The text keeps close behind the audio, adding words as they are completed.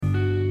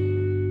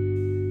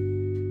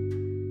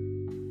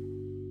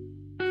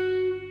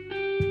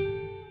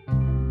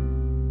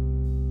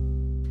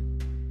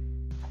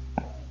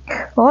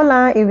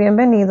Hola y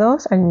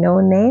bienvenidos al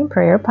No Name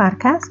Prayer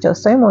Podcast. Yo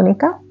soy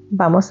Mónica.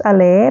 Vamos a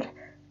leer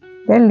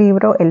del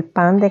libro El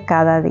pan de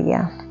cada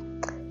día.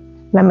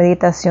 La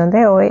meditación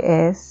de hoy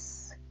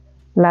es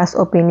las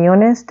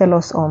opiniones de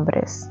los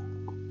hombres.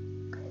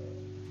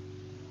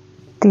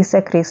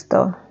 Dice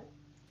Cristo: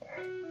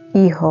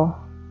 Hijo,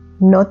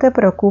 no te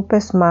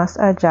preocupes más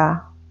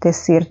allá de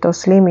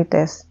ciertos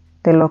límites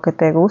de lo que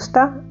te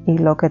gusta y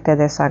lo que te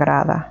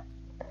desagrada.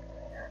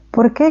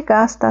 ¿Por qué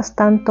gastas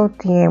tanto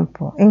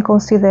tiempo en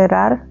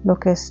considerar lo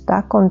que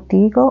está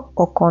contigo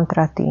o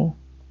contra ti?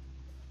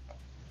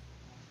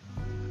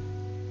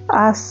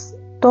 Haz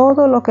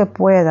todo lo que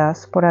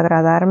puedas por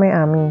agradarme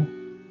a mí,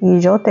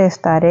 y yo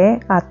estaré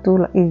a tu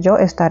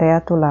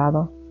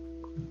lado.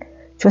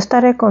 Yo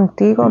estaré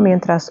contigo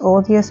mientras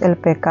odies el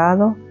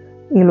pecado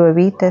y lo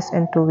evites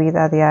en tu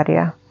vida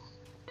diaria.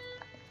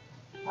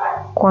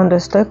 Cuando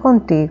estoy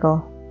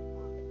contigo,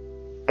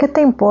 ¿qué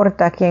te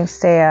importa quién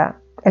sea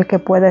el que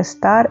pueda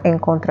estar en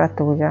contra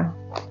tuya?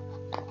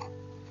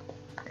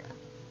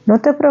 No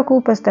te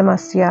preocupes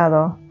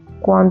demasiado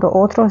cuando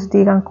otros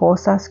digan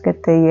cosas que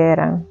te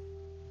hieran.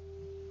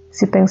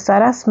 Si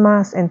pensaras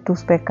más en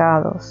tus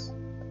pecados,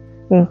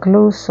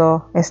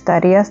 incluso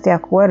estarías de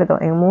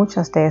acuerdo en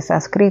muchas de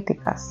esas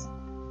críticas.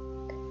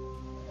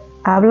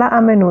 Habla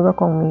a menudo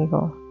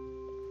conmigo,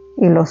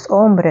 y los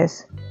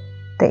hombres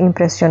te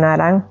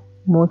impresionarán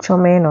mucho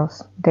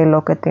menos de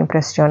lo que te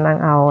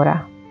impresionan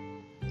ahora.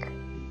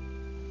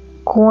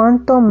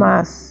 Cuanto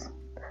más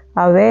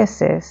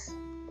avances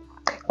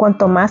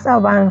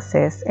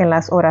en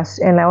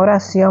la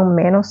oración,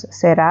 menos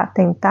será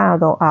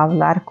tentado a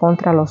hablar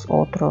contra los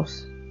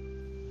otros.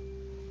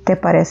 Te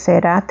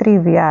parecerá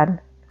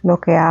trivial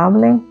lo que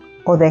hablen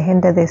o dejen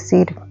de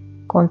decir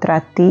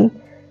contra ti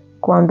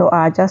cuando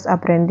hayas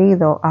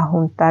aprendido a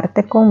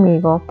juntarte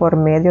conmigo por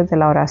medio de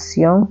la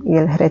oración y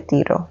el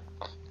retiro.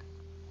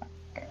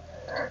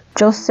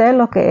 Yo sé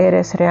lo que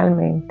eres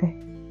realmente.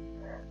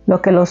 Lo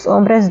que los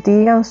hombres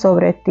digan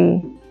sobre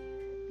ti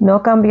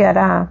no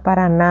cambiará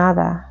para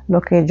nada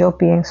lo que yo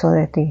pienso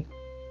de ti.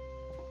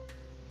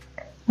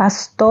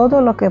 Haz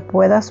todo lo que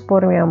puedas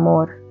por mi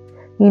amor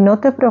y no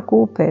te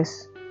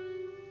preocupes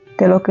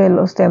de lo que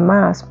los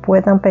demás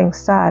puedan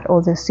pensar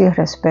o decir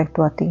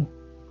respecto a ti.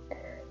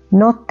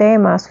 No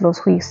temas los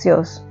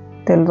juicios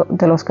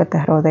de los que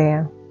te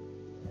rodean.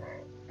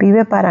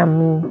 Vive para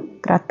mí,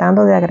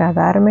 tratando de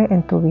agradarme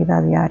en tu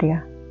vida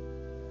diaria.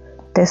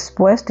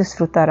 Después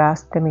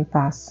disfrutarás de mi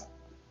paz.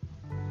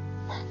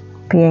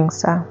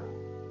 Piensa.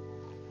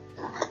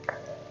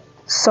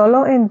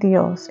 Solo en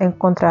Dios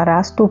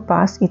encontrarás tu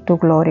paz y tu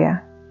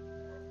gloria.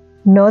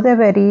 No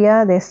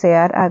debería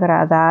desear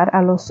agradar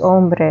a los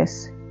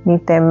hombres ni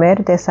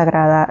temer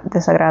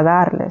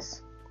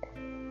desagradarles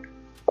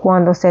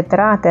cuando se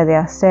trate de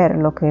hacer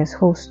lo que es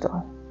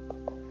justo.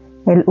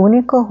 El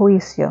único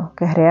juicio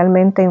que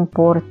realmente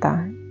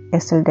importa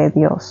es el de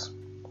Dios.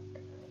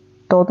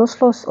 Todos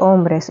los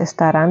hombres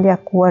estarán de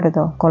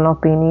acuerdo con la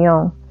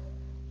opinión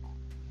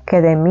que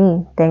de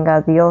mí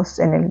tenga Dios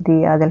en el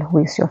día del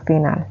juicio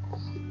final.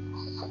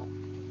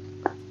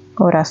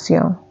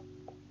 Oración.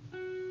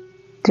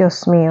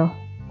 Dios mío,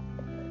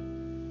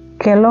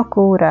 qué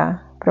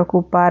locura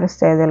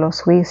preocuparse de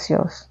los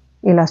juicios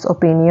y las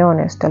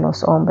opiniones de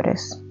los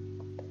hombres.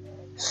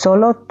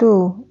 Solo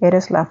tú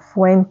eres la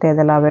fuente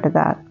de la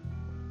verdad.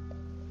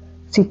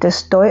 Si te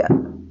estoy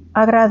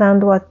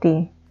agradando a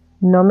ti,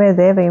 no me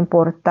debe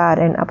importar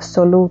en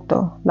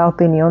absoluto la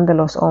opinión de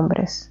los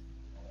hombres.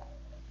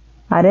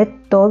 Haré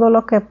todo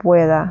lo que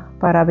pueda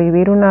para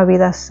vivir una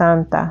vida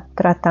santa,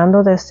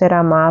 tratando de ser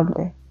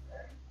amable,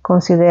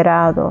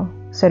 considerado,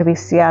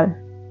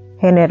 servicial,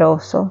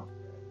 generoso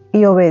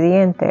y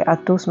obediente a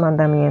tus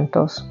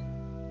mandamientos.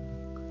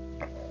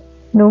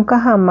 Nunca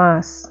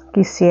jamás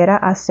quisiera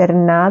hacer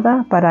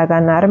nada para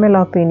ganarme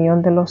la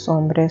opinión de los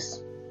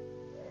hombres.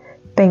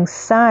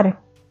 Pensar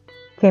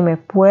que me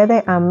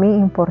puede a mí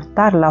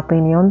importar la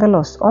opinión de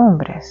los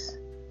hombres.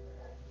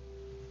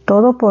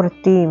 Todo por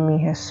ti, mi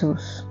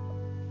Jesús.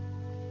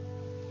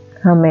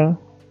 Amén.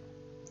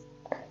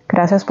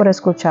 Gracias por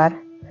escuchar.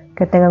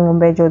 Que tengan un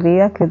bello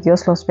día. Que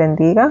Dios los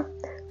bendiga.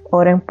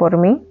 Oren por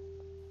mí,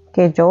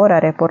 que yo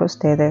oraré por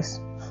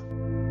ustedes.